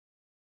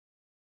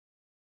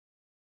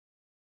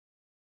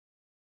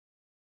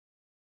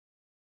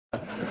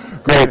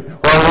Great.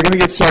 Well, we're going to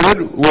get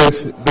started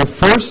with the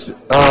first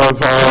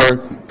of our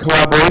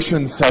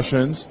collaboration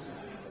sessions.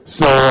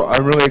 So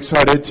I'm really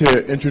excited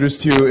to introduce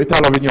to you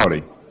Italo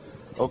Vignoli.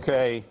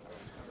 Okay.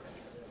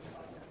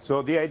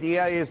 So the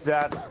idea is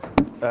that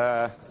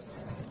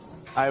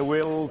I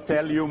will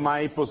tell you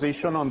my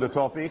position on the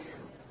topic.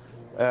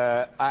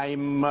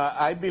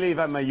 I believe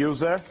I'm a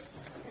user,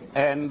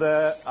 and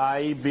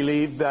I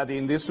believe that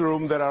in this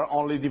room there are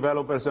only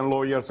developers and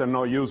lawyers and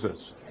no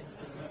users.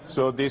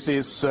 So this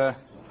is,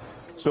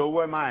 so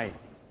who am I?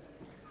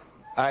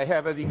 I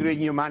have a degree in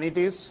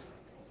humanities.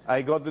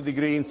 I got the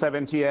degree in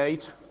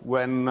 '78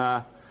 when,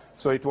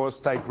 so it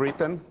was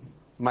typewritten.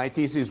 My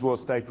thesis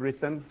was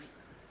typewritten.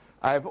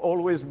 I've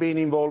always been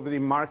involved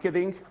in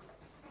marketing.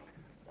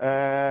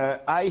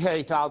 I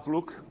hate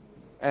Outlook,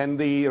 and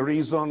the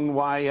reason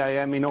why I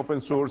am in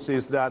open source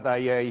is that I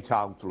hate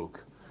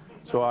Outlook.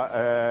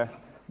 So,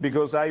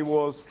 because I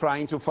was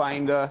trying to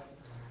find a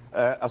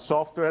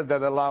software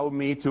that allowed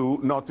me to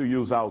not to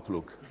use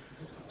Outlook.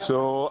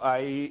 So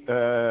I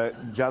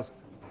just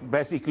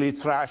basically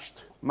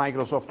trashed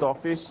Microsoft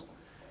Office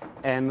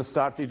and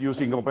started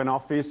using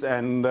OpenOffice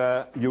and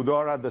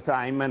Eudora at the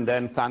time, and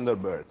then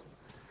Thunderbird.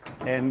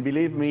 And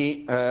believe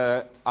me,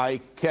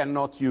 I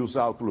cannot use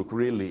Outlook,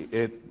 really.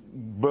 It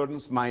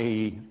burns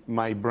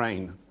my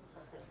brain.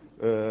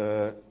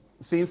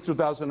 Since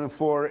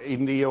 2004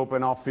 in the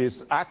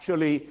OpenOffice,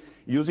 actually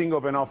using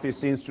OpenOffice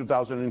since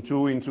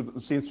 2002,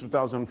 since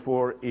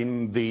 2004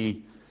 in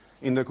the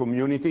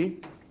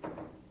community.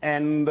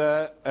 And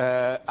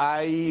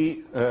I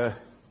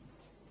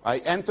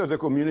entered the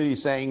community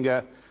saying,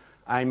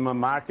 I'm a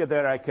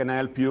marketer, I can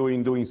help you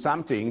in doing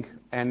something.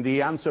 And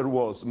the answer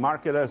was,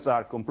 marketers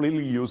are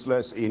completely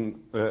useless in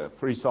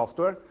free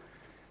software.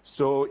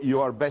 So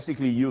you are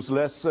basically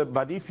useless,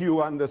 but if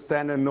you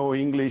understand and know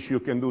English, you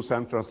can do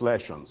some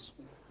translations.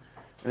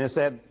 And I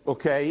said,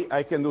 okay,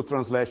 I can do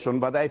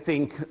translation, but I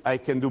think I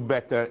can do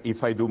better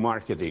if I do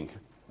marketing.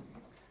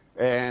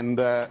 And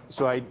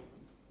so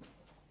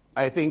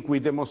I think we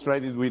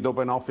demonstrated with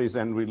OpenOffice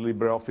and with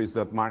LibreOffice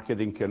that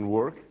marketing can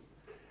work.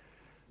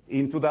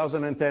 In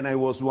 2010, I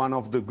was one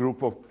of the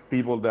group of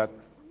people that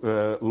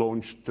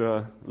launched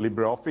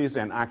LibreOffice,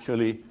 and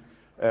actually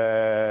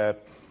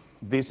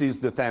this is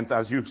the 10th,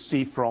 as you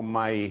see from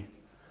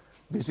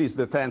this is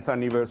the 10th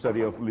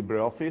anniversary of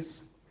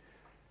LibreOffice.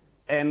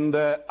 And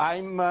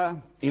I'm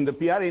in the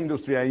PR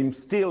industry, I'm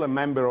still a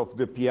member of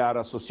the PR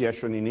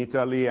association in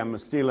Italy.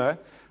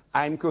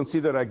 I'm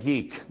considered a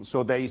geek.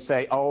 So they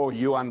say, oh,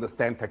 you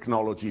understand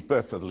technology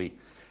perfectly.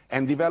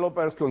 And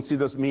developers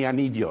considers me an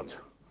idiot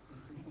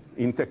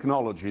in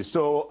technology.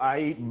 So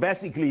I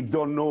basically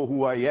don't know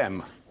who I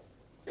am.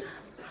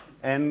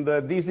 And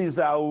this is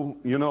how,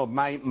 you know,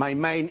 my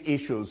main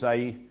issues.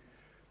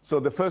 So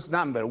the first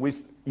number,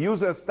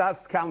 user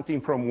starts counting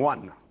from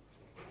 1,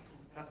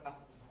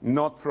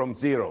 not from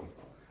 0.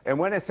 And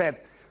when I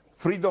said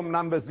freedom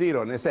number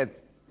 0, and I said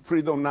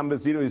freedom number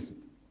 0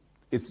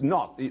 it's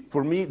not.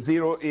 For me,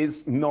 0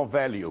 is no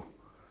value.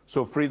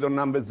 So freedom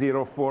number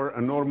 0 for a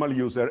normal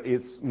user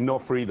is no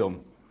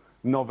freedom,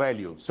 no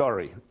value,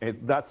 sorry.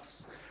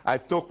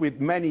 I've talked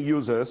with many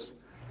users,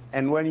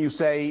 and when you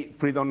say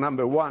freedom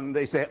number 1,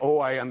 they say, oh,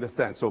 I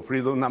understand. So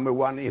freedom number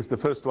 1 is the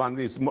first one,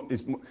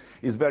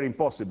 is very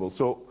impossible.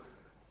 So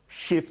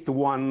shift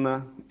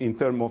 1 in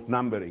terms of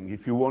numbering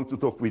if you want to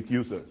talk with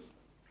users.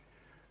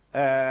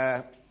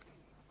 Chat,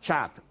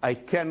 I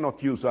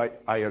cannot use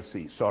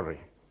IRC, sorry.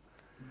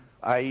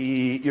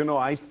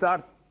 I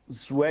start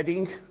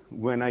sweating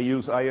when I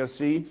use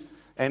IRC,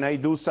 and I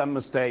do some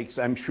mistakes,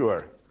 I'm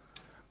sure.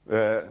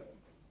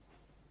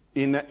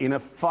 In a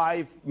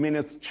 5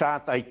 minutes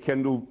chat, I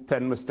can do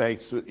 10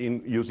 mistakes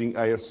in using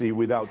IRC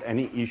without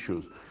any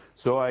issues.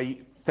 So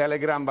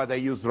Telegram, but I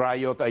use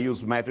Riot, I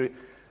use Metric.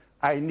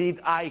 I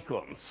need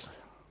icons.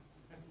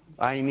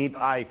 I need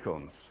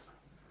icons.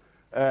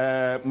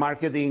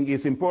 Marketing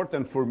is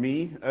important for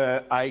me.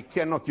 I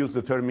cannot use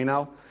the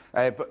terminal.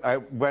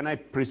 When I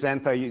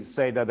present, I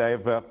say that I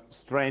have a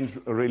strange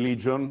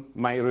religion.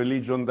 My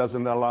religion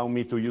doesn't allow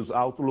me to use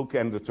Outlook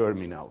and the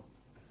terminal.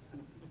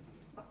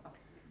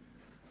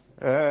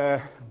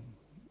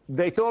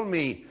 They told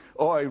me,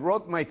 oh, I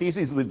wrote my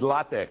thesis with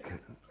LaTeX.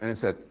 And I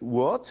said,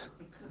 what?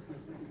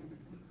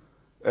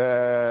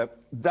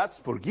 That's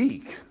for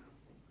geek,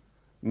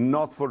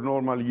 not for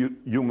normal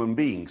human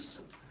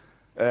beings.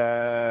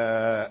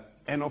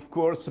 And of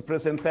course,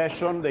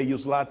 presentation, they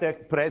use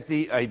LaTeX.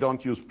 Prezi, I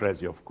don't use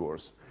Prezi, of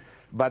course.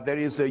 But there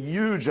is a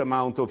huge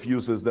amount of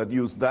users that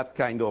use that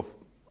kind of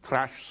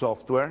trash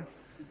software,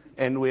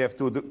 and we have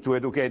to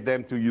educate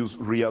them to use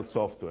real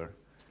software.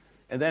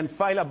 And then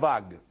file a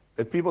bug.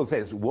 And people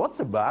say, what's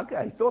a bug?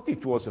 I thought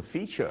it was a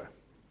feature.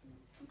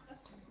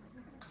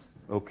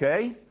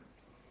 Okay?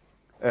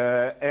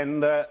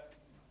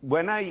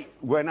 When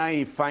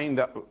I find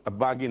a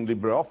bug in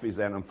LibreOffice,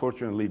 and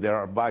unfortunately there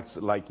are bugs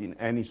like in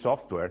any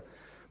software,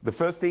 the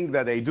first thing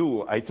that I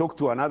do, I talk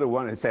to another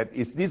one and said,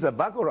 is this a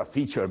bug or a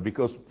feature?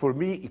 Because for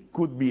me, it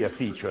could be a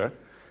feature,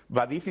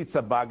 but if it's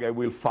a bug, I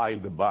will file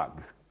the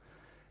bug.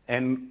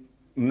 And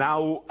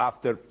now,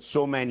 after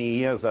so many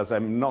years, as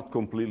I'm not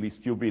completely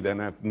stupid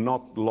and I've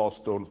not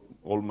lost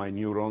all my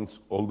neurons,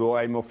 although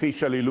I've been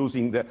officially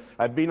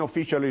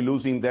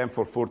losing them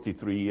for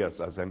 43 years,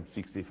 as I'm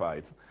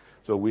 65.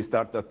 So we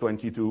start at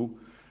 22.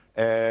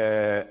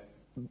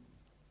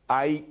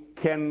 I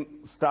can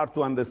start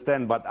to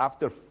understand, but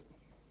after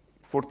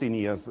 14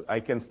 years, I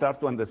can start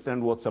to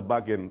understand what's a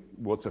bug and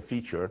what's a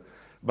feature.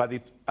 But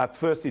at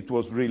first, it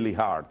was really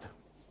hard.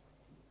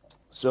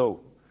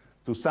 So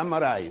to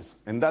summarize,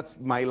 and that's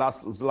my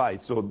last slide,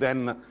 so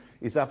then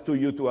it's up to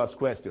you to ask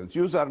questions.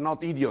 Users are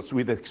not idiots,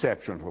 with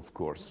exception, of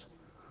course.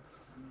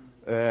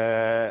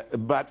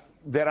 But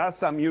there are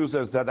some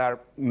users that are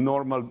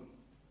normal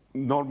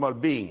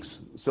beings.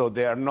 So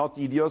they are not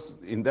idiots.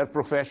 In their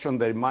profession,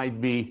 they might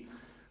be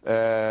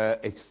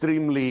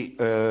extremely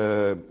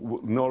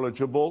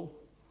knowledgeable,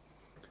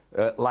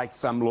 like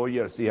some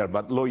lawyers here,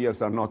 but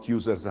lawyers are not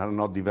users, are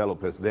not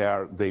developers.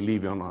 They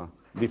live on a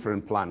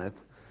different planet.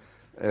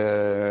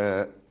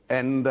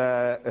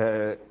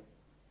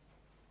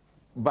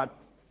 But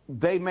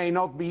they may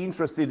not be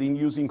interested in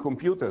using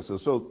computers.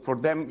 So for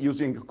them,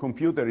 using a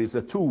computer is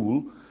a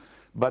tool,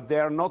 but they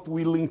are not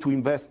willing to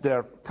invest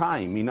their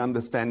time in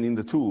understanding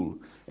the tool.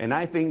 And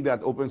I think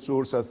that open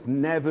source has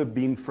never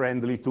been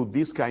friendly to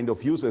this kind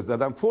of users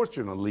that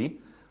unfortunately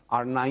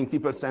are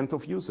 90%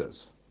 of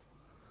users.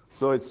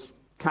 So it's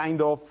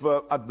kind of,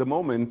 at the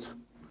moment,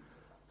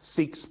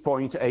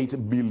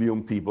 6.8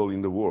 billion people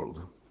in the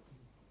world.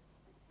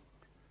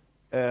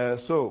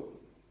 So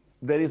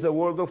there is a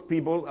world of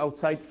people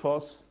outside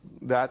FOSS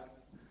that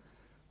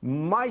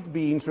might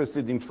be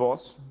interested in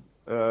FOSS,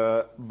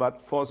 but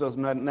FOSS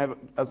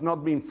has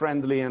not been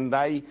friendly, and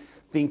I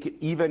think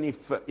even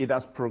if it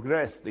has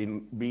progressed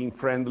in being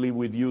friendly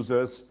with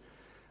users,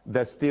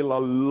 there's still a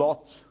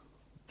lot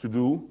to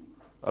do,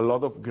 a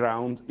lot of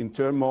ground in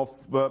terms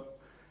of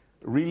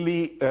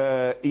really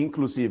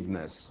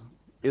inclusiveness.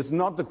 It's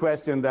not the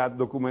question that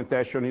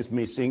documentation is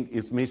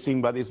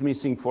missing, but it's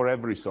missing for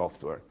every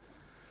software.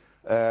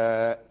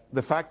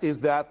 The fact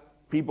is that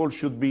people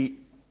should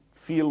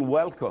feel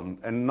welcome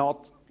and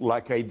not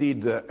like I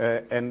did,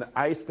 and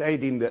I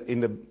stayed in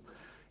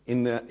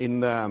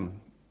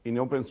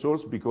open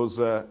source because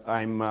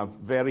I'm a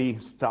very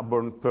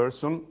stubborn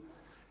person,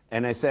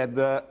 and I said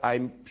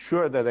I'm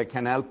sure that I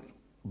can help,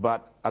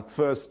 but at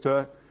first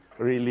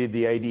really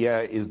the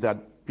idea is that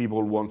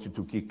people wanted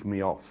to kick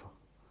me off,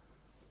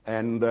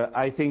 and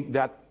I think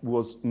that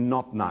was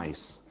not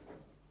nice,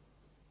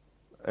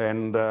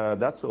 and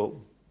that's all.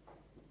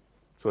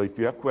 So if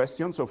you have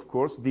questions, of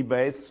course,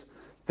 debates,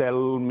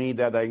 tell me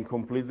that I'm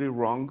completely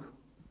wrong.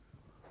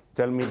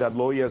 Tell me that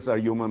lawyers are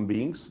human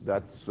beings.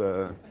 That's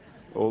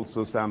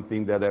also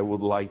something that I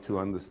would like to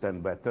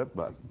understand better.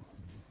 But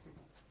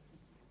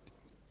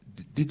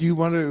did you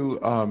want to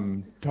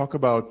talk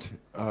about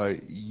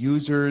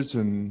users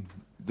and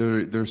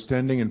their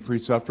standing in free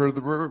software?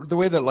 The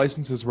way that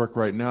licenses work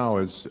right now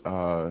is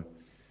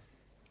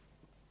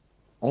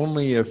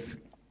only if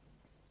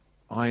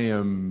I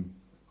am...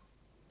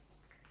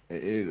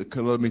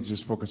 let me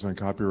just focus on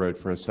copyright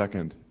for a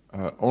second.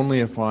 Only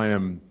if I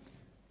am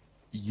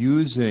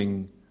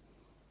using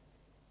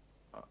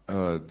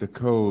the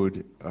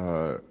code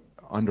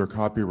under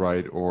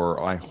copyright,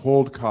 or I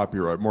hold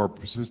copyright, more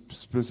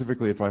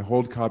specifically, if I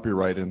hold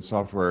copyright in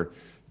software,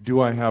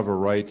 do I have a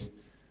right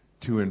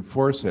to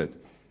enforce it?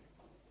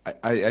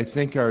 I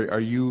think, are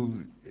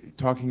you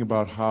talking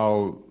about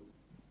how,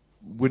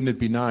 wouldn't it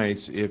be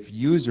nice if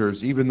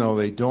users, even though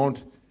they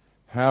don't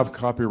have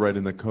copyright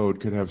in the code,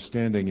 could have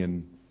standing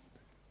in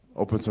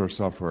open source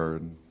software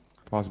and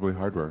possibly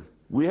hardware?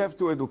 We have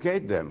to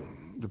educate them.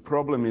 The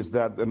problem is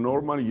that the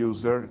normal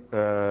user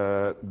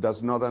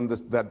does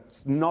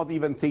not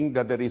even think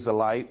that there is a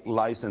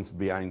license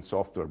behind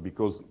software,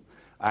 because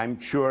I'm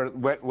sure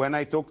when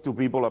I talk to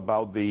people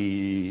about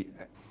the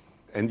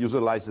end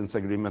user license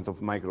agreement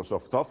of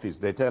Microsoft Office,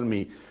 they tell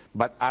me,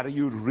 but are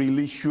you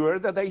really sure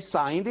that I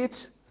signed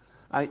it?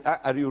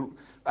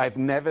 I've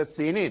never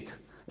seen it.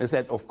 I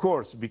said, of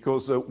course,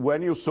 because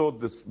when you saw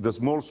the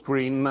small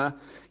screen,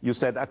 you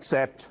said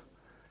accept.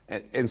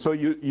 And so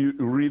you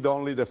read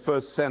only the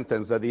first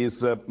sentence, that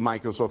is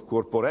Microsoft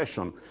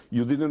Corporation.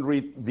 You didn't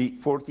read the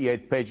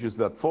 48 pages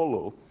that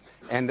follow,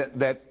 and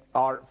that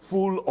are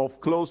full of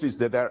clauses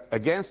that are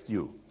against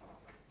you.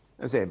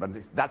 I say, but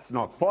that's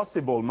not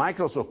possible.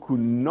 Microsoft could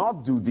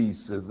not do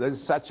this.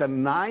 There's such a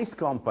nice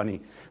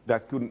company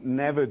that could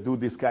never do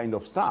this kind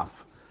of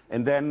stuff.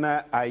 And then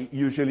I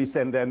usually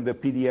send them the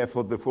PDF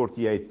of the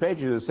 48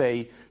 pages and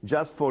say,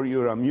 just for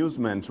your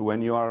amusement,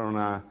 when you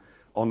are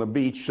on a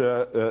beach,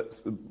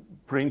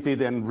 print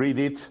it and read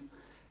it.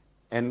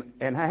 And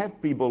I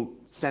have people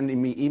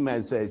sending me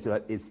emails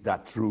saying, is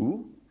that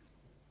true?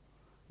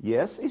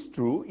 Yes, it's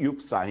true.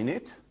 You've signed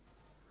it.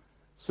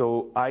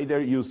 So either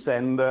you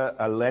send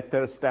a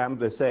letter stamp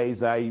that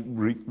says, I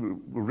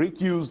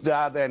recuse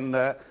that, and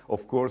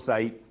of course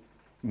I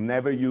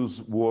never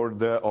use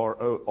Word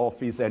or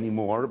Office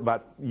anymore,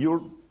 but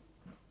you're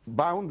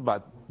bound by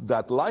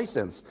that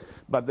license.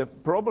 But the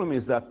problem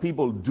is that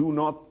people do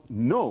not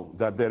know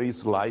that there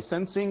is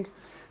licensing,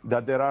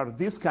 that there are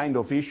these kind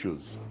of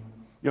issues.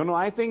 You know,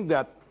 I think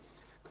that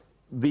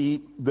the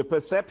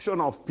perception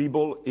of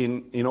people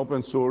in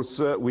open source,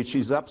 which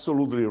is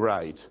absolutely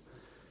right,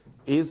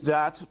 is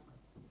that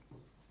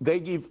they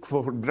give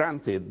for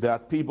granted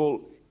that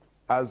people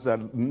has a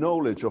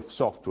knowledge of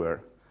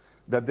software,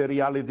 that the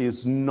reality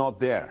is not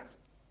there.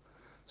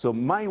 So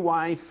my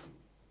wife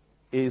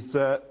is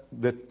the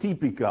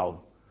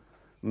typical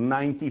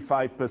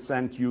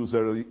 95%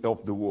 user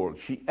of the world.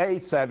 She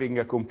hates having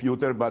a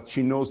computer, but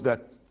she knows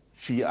that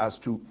she has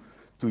to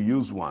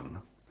use one.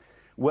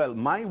 Well,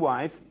 my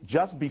wife,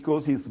 just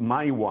because he's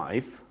my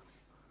wife,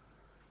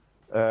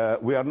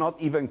 we are not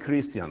even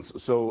Christians.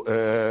 So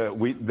the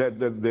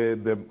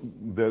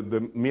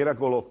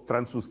miracle of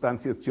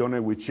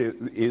transubstantiation, which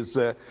is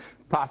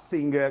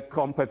passing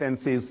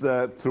competencies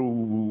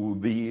through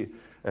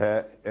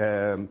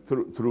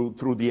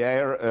the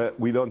air,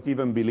 we don't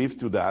even believe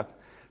to that.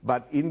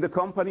 But in the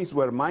companies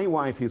where my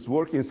wife is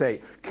working,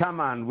 say,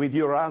 come on, with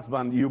your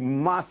husband, you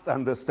must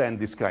understand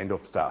this kind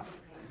of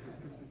stuff.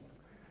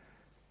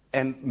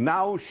 And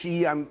now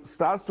she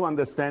starts to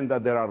understand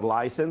that there are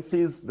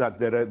licenses, that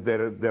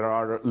there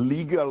are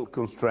legal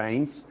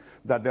constraints,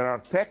 that there are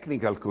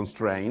technical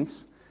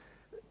constraints,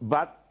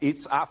 but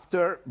it's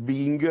after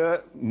being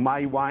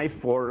my wife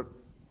for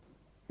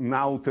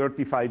now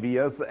 35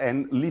 years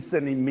and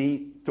listening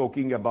me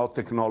talking about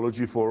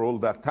technology for all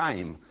that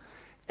time.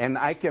 And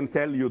I can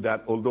tell you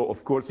that, although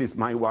of course it's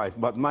my wife,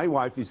 but my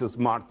wife is a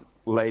smart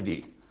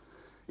lady.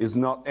 Is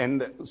not,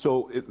 and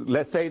so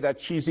let's say that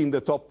she's in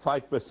the top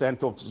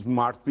 5% of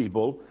smart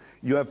people.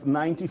 You have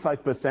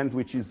 95%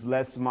 which is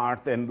less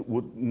smart and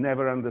would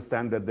never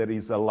understand that there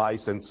is a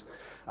license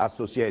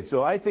associated.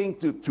 So I think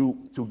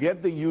to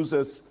get the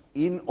users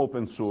in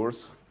open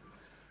source,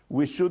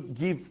 we should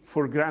give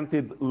for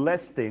granted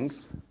less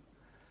things,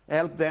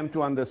 help them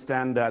to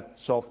understand that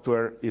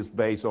software is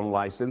based on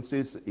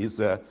licenses,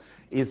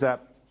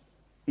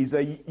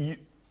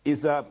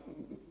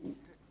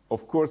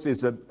 of course,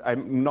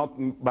 I'm not,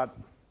 but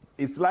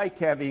it's like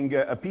having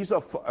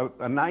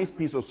a nice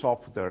piece of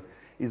software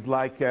is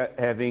like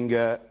having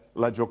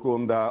La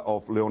Gioconda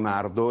of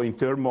Leonardo in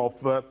terms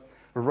of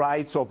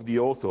rights of the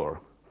author.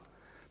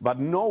 But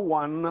no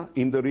one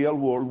in the real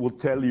world would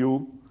tell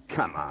you,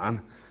 come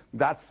on,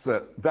 that's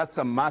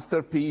a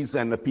masterpiece,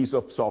 and a piece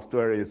of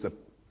software is a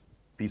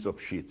piece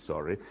of shit,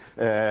 sorry,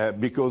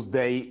 because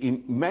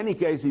in many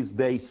cases,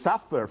 they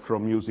suffer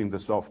from using the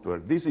software.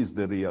 This is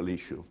the real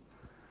issue.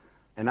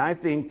 And I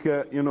think,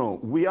 you know,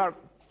 we are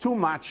too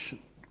much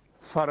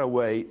far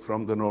away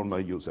from the normal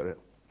user.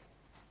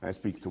 I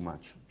speak too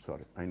much,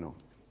 sorry, I know.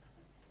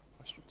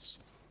 Questions?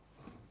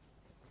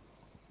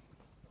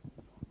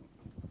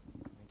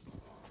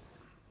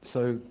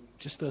 So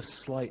just a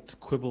slight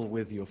quibble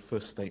with your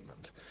first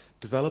statement.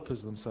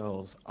 Developers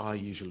themselves are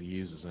usually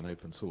users in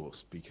open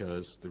source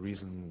because the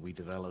reason we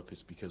develop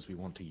is because we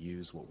want to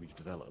use what we've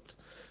developed.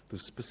 The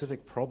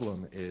specific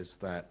problem is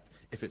that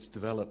if it's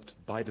developed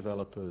by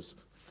developers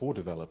for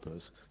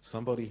developers,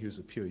 somebody who's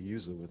a pure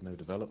user with no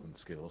development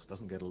skills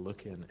doesn't get a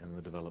look in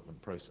the development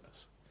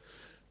process.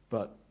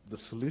 But the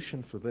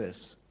solution for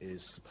this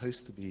is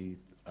supposed to be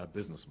a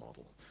business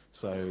model.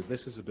 So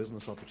this is a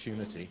business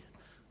opportunity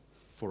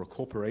for a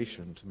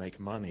corporation to make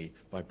money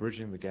by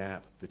bridging the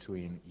gap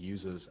between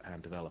users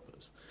and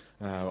developers.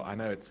 Now, I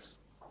know it's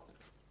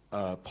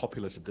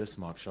popular to diss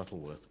Mark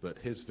Shuttleworth, but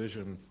his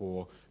vision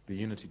for the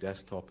Unity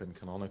desktop in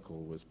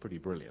Canonical was pretty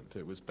brilliant.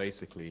 It was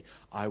basically,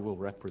 I will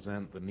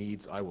represent the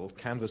needs, I will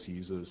canvas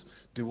users,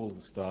 do all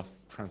the stuff,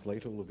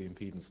 translate all of the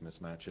impedance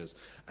mismatches,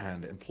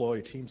 and employ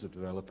teams of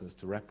developers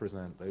to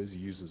represent those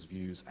users'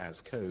 views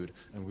as code,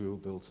 and we will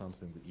build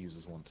something that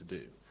users want to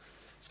do.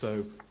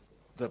 So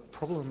the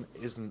problem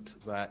isn't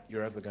that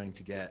you're ever going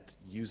to get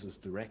users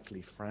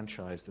directly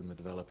franchised in the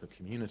developer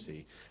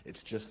community.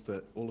 It's just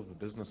that all of the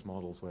business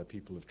models where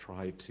people have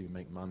tried to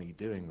make money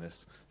doing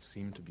this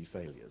seem to be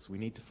failures. We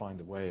need to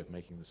find a way of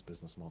making this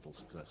business model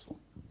successful.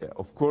 Yeah,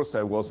 of course,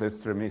 I was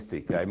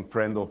extremistic. I'm a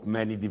friend of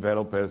many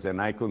developers,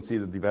 and I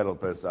consider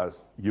developers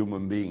as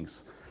human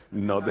beings.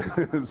 Not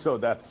so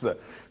that's,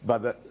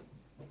 but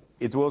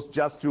it was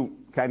just to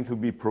kind of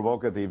be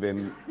provocative,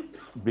 and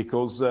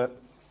because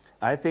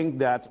I think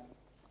that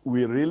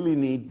we really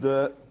need,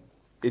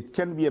 it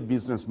can be a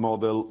business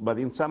model, but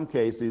in some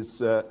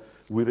cases,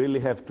 we really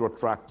have to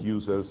attract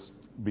users,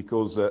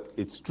 because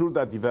it's true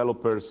that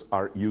developers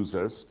are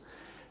users,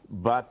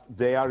 but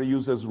they are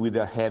users with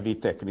a heavy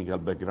technical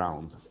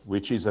background,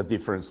 which is a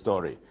different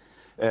story.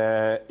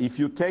 If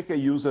you take a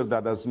user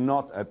that has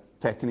not a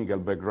technical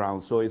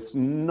background, so it's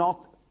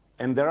not,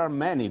 and there are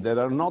many that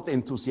are not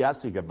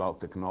enthusiastic about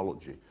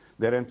technology.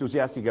 They're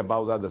enthusiastic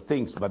about other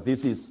things, but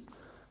this is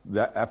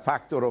a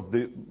factor of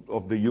the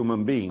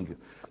human being.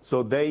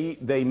 So they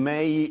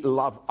may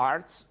love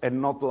arts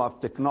and not love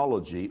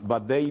technology,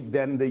 but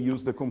then they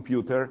use the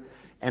computer.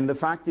 And the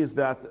fact is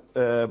that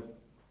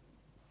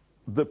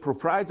the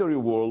proprietary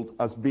world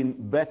has been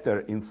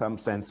better in some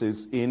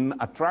senses in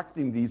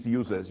attracting these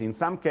users, in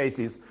some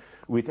cases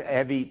with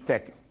heavy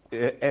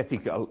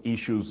ethical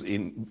issues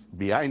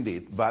behind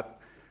it. But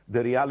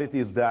the reality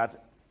is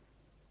that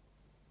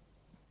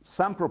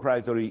some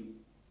proprietary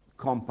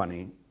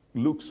company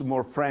looks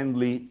more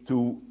friendly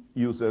to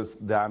users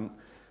than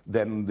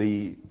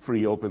the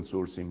free open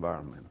source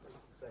environment.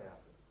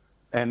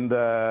 And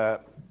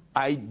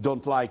I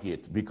don't like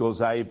it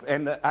because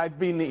I've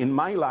been in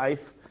my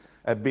life,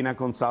 I've been a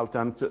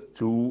consultant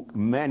to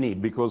many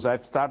because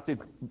I've started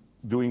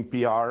doing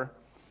PR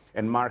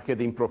and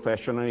marketing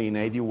professionally in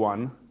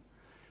 '81.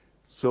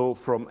 So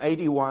from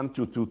 '81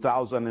 to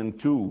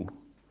 2002,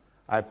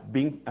 I've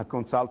been a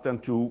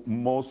consultant to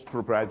most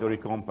proprietary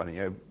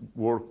companies. I've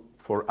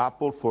worked for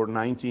Apple for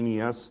 19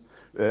 years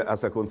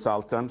as a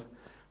consultant,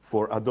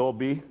 for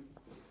Adobe.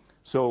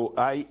 So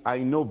I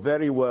know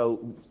very well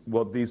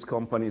what these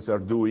companies are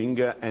doing,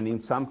 and in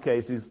some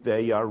cases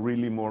they are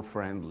really more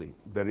friendly.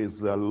 There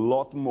is a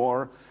lot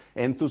more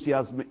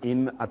enthusiasm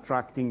in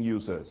attracting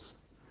users.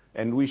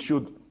 And we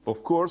should,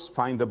 of course,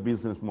 find a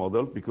business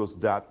model, because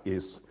that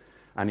is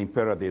an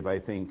imperative, I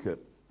think,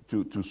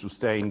 to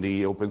sustain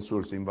the open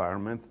source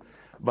environment,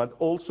 but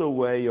also a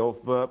way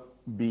of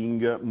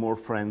being more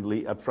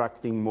friendly,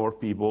 attracting more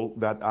people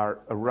that are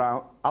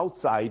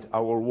outside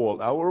our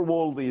world. Our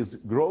world is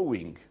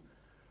growing,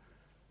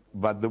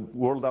 but the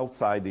world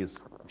outside is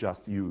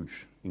just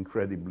huge,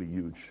 incredibly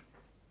huge.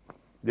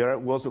 There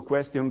was a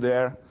question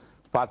there.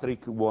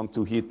 Patrick want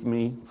to hit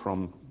me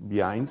from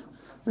behind.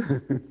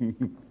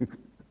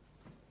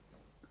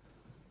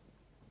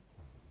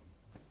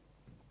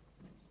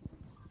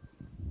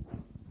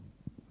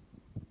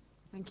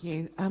 Thank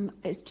you.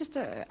 It's just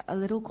a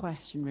little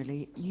question,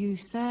 really. You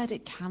said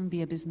it can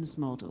be a business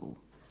model,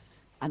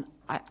 and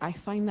I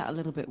find that a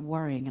little bit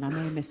worrying, and I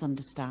may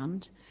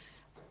misunderstand.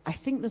 I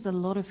think there's a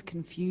lot of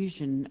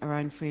confusion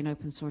around free and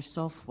open source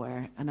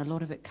software, and a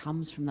lot of it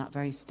comes from that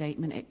very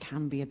statement, it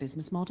can be a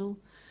business model.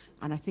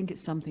 And I think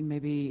it's something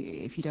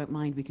maybe, if you don't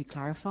mind, we could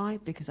clarify,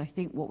 because I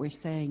think what we're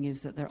saying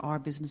is that there are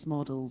business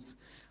models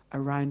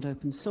around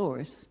open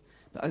source,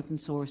 but open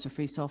source or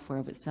free software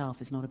of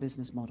itself is not a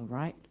business model,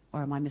 right?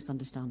 Or am I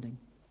misunderstanding?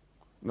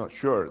 Not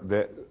sure,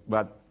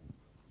 but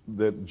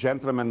the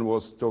gentleman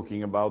was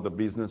talking about the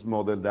business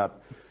model that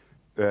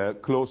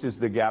closes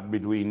the gap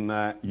between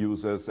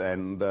users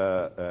and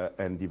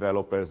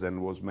developers,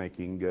 and was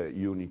making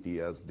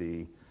Unity as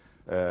the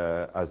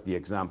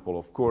example.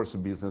 Of course,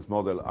 business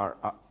model are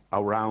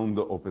around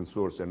open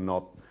source, and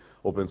not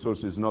open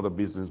source is not a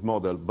business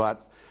model.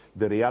 But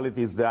the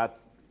reality is that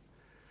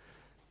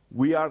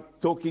we are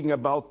talking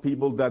about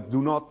people that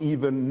do not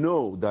even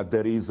know that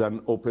there is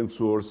an open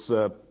source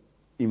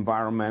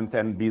environment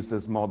and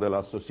business model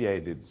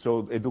associated.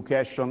 So the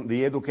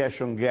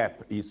education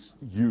gap is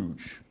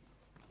huge.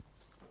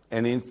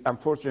 And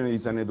unfortunately,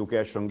 it's an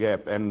education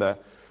gap. And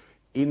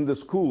in the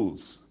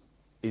schools,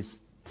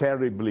 it's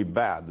terribly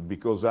bad,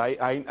 because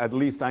at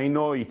least I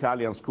know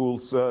Italian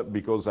schools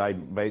because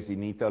I'm based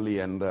in Italy,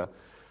 and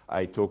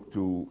I talk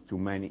to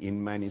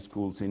many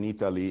schools in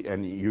Italy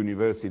and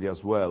university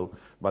as well.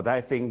 But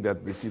I think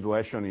that the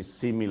situation is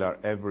similar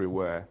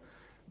everywhere.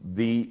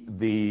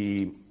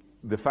 The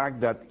fact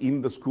that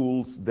in the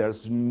schools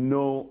there's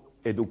no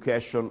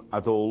education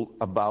at all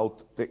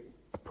about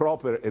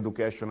proper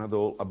education at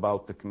all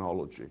about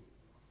technology.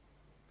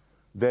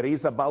 There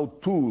is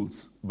about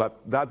tools, but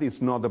that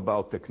is not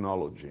about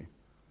technology.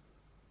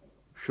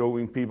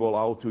 Showing people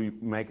how to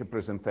make a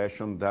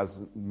presentation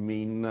doesn't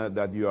mean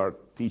that you are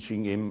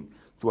teaching him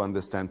to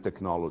understand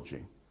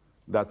technology.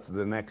 That's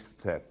the next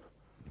step.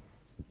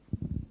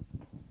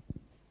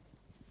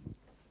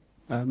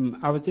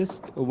 I was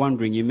just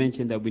wondering, you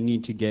mentioned that we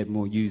need to get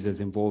more users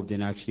involved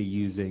in actually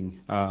using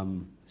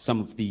some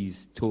of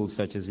these tools,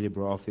 such as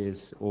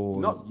LibreOffice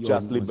or... Not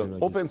just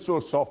open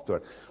source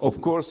software. Of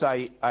course,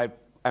 I'm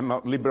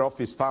a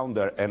LibreOffice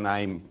founder, and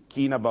I'm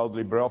keen about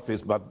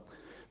LibreOffice, but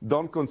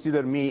don't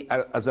consider me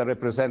as a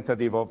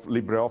representative of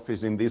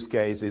LibreOffice in this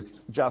case.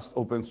 It's just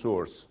open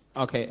source.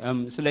 Okay,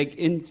 so like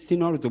in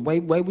scenario,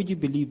 why would you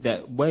believe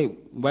that?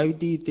 Why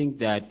do you think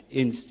that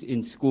in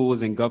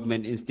schools and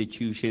government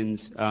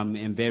institutions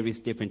and various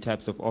different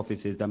types of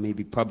offices that may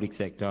be public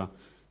sector,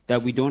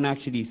 that we don't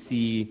actually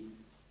see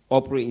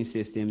operating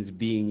systems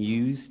being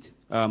used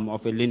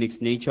of a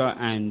Linux nature,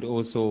 and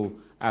also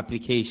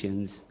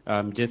applications,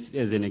 just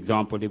as an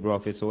example,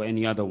 LibreOffice or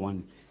any other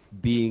one,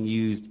 being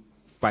used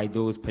by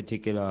those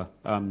particular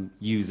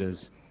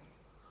users?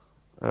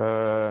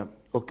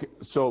 Okay,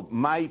 so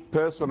my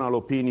personal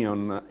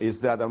opinion is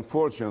that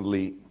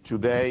unfortunately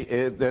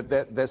today,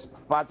 there's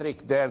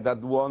Patrick there that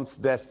wants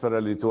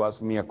desperately to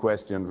ask me a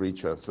question,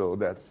 Richard. So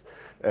that's,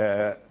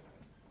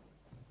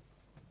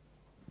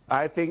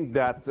 I think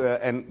that,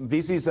 and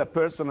this is a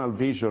personal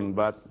vision,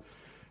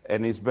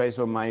 and it's based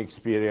on my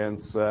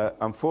experience,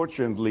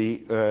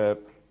 unfortunately,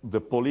 the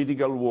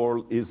political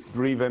world is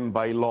driven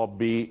by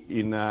lobby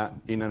in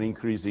an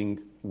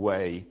increasing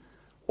way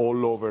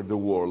all over the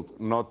world,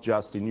 not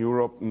just in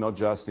Europe, not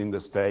just in the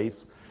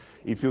States.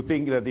 If you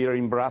think that here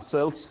in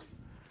Brussels,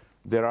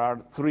 there are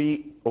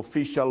 3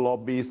 official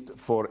lobbyists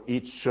for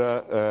each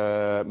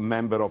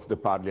member of the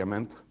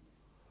parliament.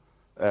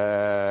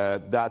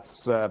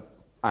 That's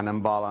an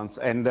imbalance,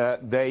 and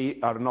they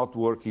are not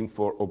working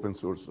for open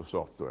source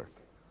software.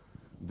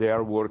 They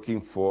are working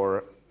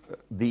for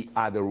the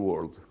other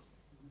world.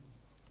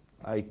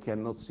 I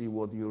cannot see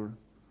what you're...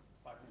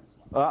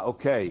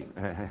 okay,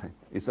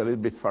 it's a little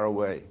bit far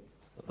away.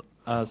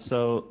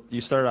 So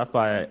you started off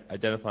by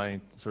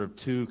identifying sort of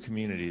 2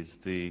 communities,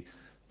 the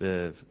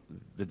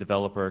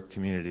developer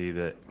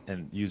community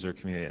and user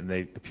community, and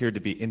they appeared to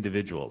be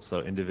individuals, so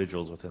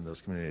individuals within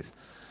those communities.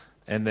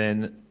 And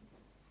then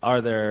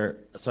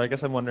so I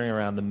guess I'm wondering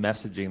around the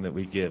messaging that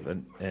we give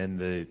and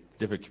the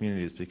different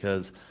communities,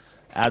 because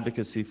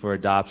advocacy for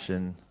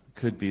adoption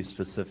could be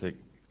specific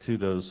to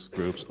those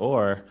groups,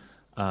 or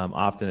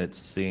often it's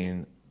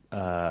seen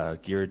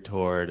geared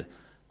toward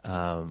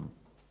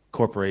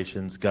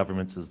corporations,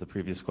 governments, as the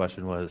previous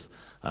question was,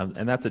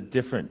 and that's a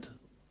different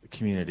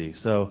community.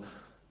 So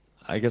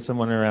I guess I'm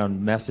wondering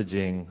around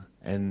messaging,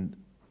 and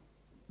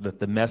that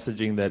the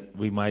messaging that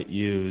we might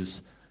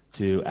use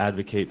to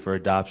advocate for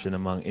adoption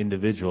among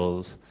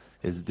individuals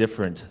is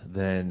different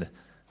than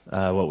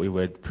what we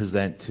would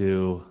present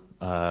to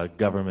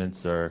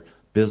governments or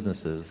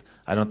businesses.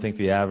 I don't think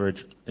the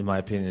average, in my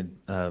opinion,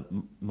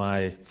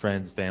 my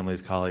friends,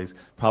 families, colleagues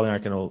probably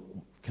aren't going to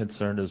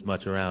concerned as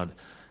much around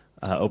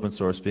open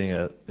source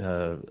being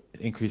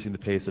increasing the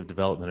pace of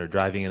development or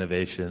driving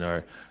innovation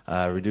or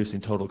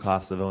reducing total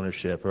cost of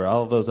ownership or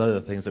all of those other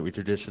things that we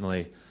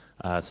traditionally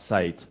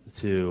cite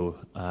to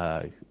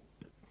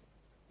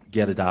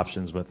get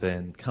adoptions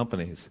within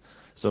companies.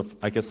 So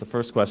I guess the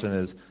first question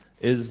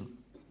is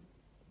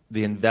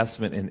the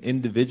investment in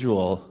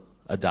individual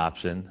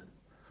adoption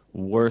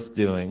worth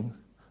doing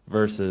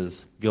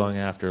versus going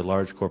after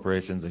large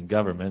corporations and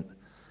government?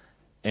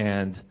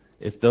 And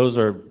if those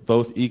are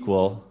both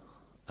equal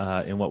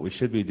in what we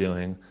should be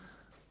doing,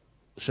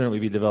 shouldn't we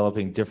be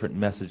developing different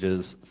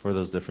messages for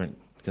those different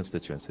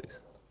constituencies?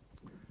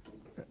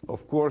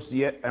 Of course,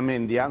 yeah. I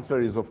mean, the answer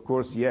is, of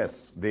course,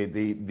 yes.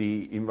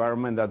 The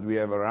environment that we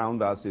have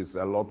around us is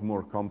a lot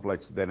more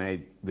complex than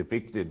I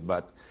depicted,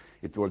 but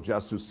it was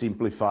just to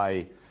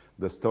simplify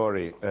the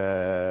story.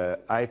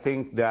 I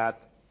think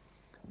that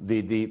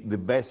the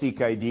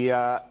basic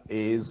idea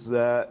is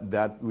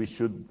that we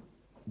should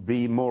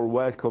be more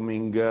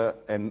welcoming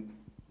and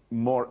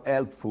more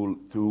helpful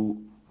to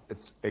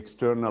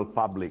external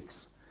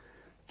publics,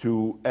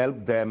 to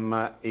help them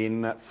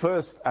in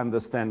first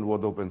understand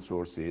what open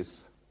source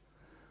is,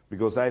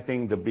 because I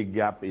think the big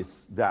gap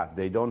is that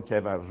they don't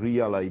have a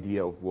real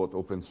idea of what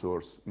open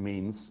source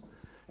means.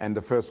 And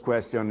the first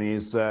question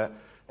is,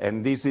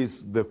 and this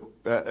is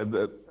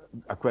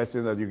a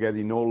question that you get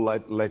in all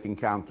Latin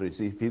countries,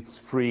 if it's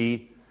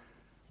free,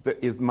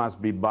 it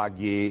must be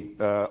buggy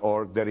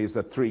or there is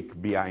a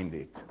trick behind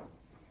it.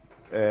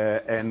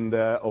 And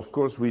of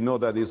course we know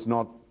that it's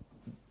not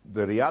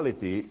the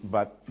reality,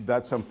 but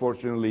that's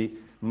unfortunately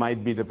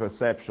might be the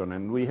perception,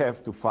 and we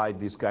have to fight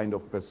this kind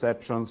of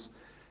perceptions.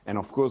 And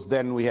of course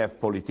then we have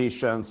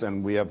politicians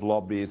and we have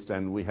lobbyists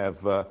and we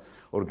have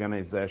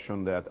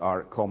organizations that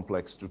are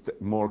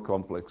more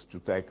complex to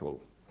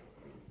tackle.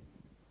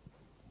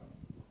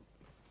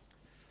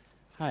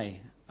 Hi.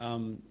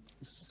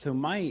 So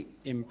my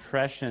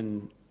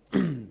impression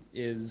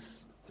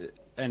is,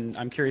 and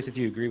I'm curious if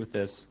you agree with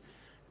this,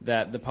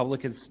 that the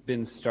public has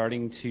been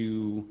starting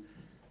to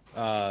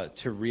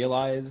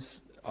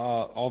realize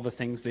all the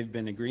things they've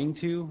been agreeing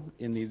to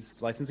in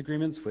these license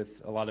agreements,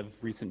 with a lot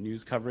of recent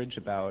news coverage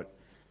about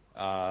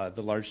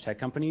the large tech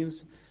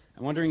companies.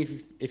 I'm wondering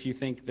if you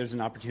think there's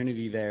an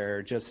opportunity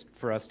there just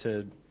for us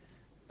to,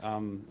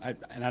 and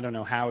I don't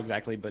know how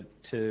exactly, but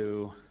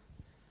to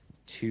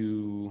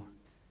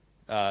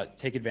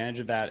take advantage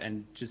of that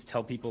and just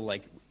tell people,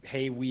 like,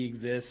 hey, we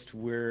exist,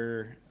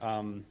 we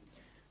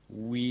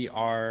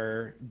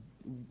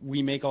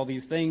make all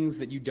these things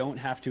that you don't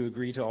have to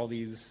agree to all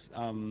these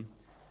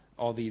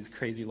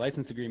crazy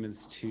license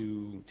agreements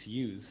to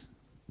use.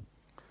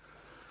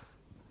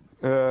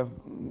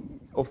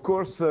 Of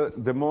course,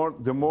 the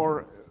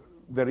more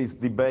there is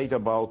debate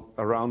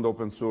around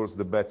open source,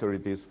 the better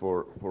it is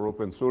for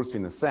open source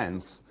in a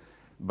sense.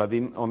 But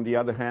on the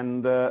other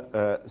hand,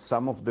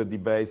 some of the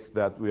debates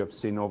that we have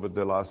seen over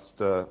the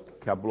last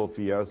couple of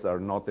years are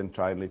not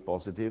entirely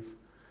positive,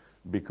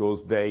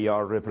 because they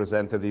are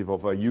representative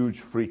of a huge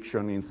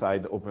friction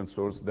inside open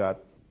source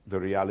that the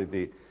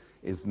reality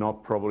is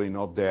probably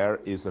not there,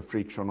 is a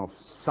friction of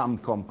some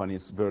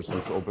companies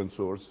versus open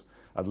source.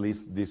 At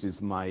least this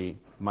is my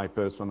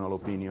personal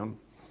opinion.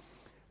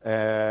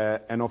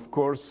 And of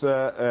course,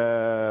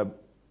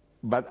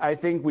 but I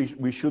think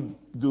we should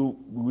do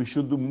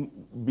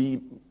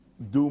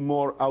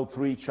more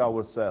outreach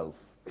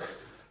ourselves,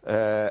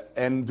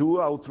 and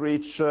do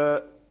outreach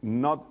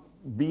not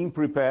being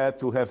prepared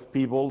to have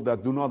people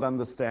that do not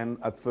understand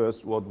at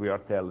first what we are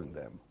telling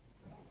them,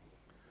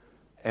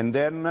 and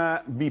then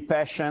be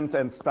patient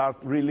and start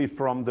really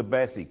from the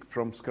basic,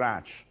 from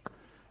scratch,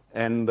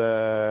 and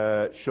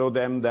show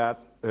them that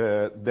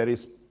there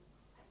is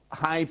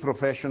high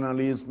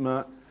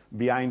professionalism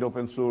behind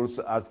open source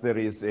as there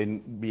is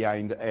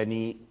behind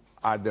any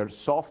other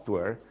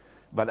software.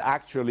 But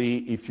actually,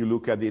 if you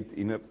look at it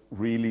in a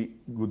really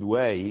good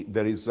way,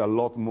 there is a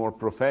lot more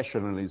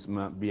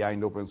professionalism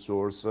behind open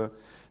source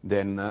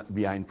than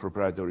behind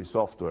proprietary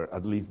software.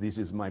 At least this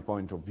is my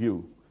point of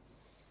view.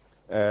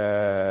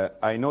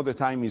 I know the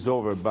time is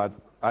over, but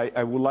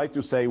I would like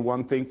to say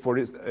one thing.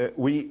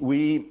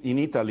 We in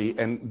Italy,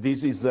 and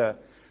this is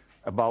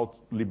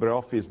about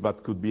LibreOffice,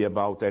 but could be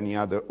about any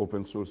other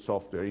open source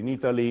software. In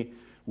Italy,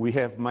 we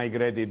have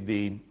migrated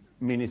the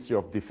Ministry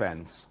of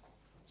Defense.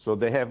 So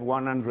they have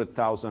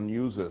 100,000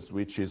 users,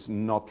 which is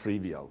not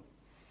trivial.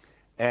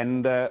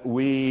 And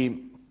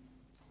we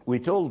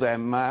told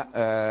them,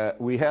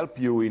 we help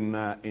you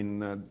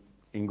in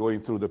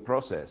going through the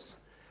process.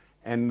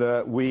 And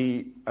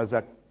we, as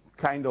a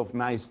kind of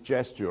nice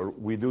gesture,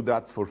 we do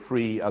that for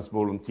free as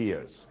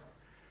volunteers.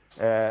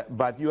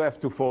 But you have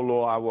to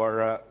follow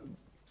our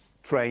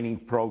training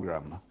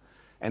program.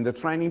 And the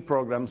training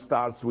program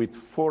starts with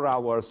 4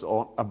 hours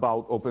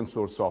about open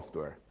source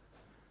software,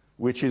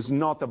 which is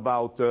not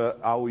about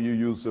how you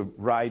use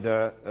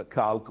Rider,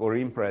 Calc, or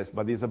Impress,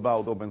 but it's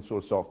about open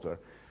source software.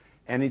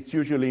 And it's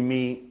usually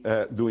me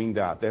doing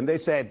that. And they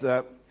said,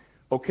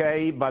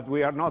 okay, but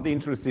we are not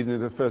interested in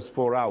the first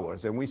 4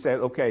 hours. And we said,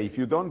 okay, if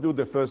you don't do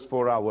the first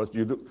 4 hours,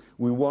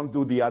 we won't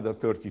do the other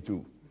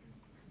 32.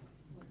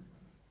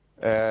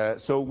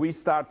 So we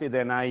started,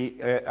 and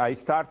I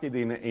started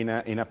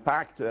in a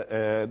pact.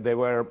 There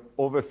were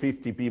over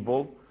 50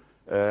 people.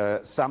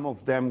 Some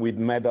of them with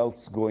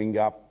medals going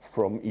up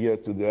from here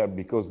to there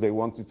because they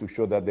wanted to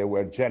show that they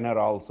were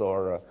generals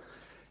or.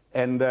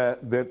 And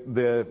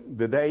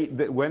the day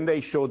when they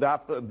showed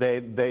up,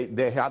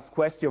 they had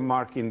question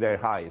mark in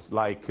their eyes,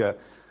 like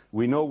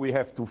we know we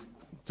have to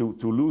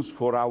lose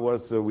 4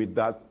 hours with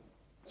that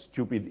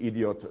stupid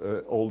idiot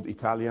old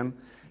Italian.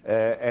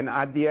 And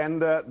at the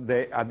end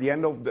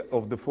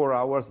of the 4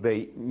 hours,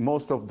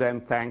 most of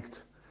them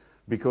thanked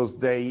because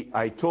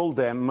I told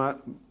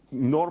them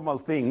normal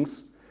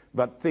things,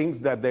 but things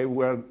that they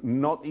were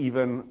not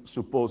even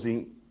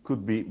supposing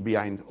could be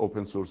behind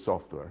open source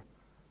software,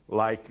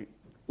 like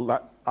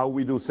how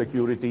we do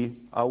security,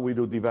 how we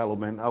do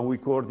development, how we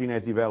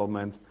coordinate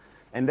development.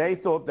 And they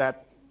thought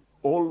that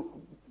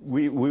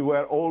we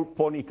were all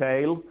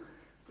ponytail,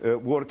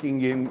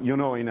 working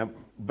in a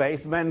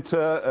basement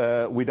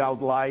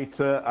without light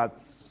at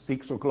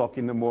 6 o'clock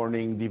in the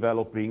morning,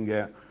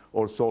 developing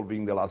or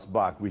solving the last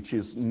bug, which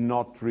is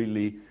not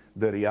really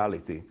the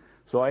reality.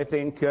 So I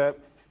think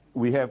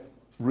we have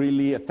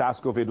really a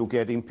task of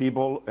educating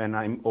people, and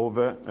I'm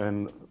over,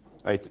 and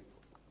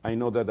I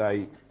know that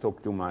I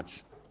talk too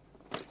much.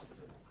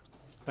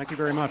 Thank you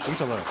very much,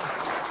 Italo.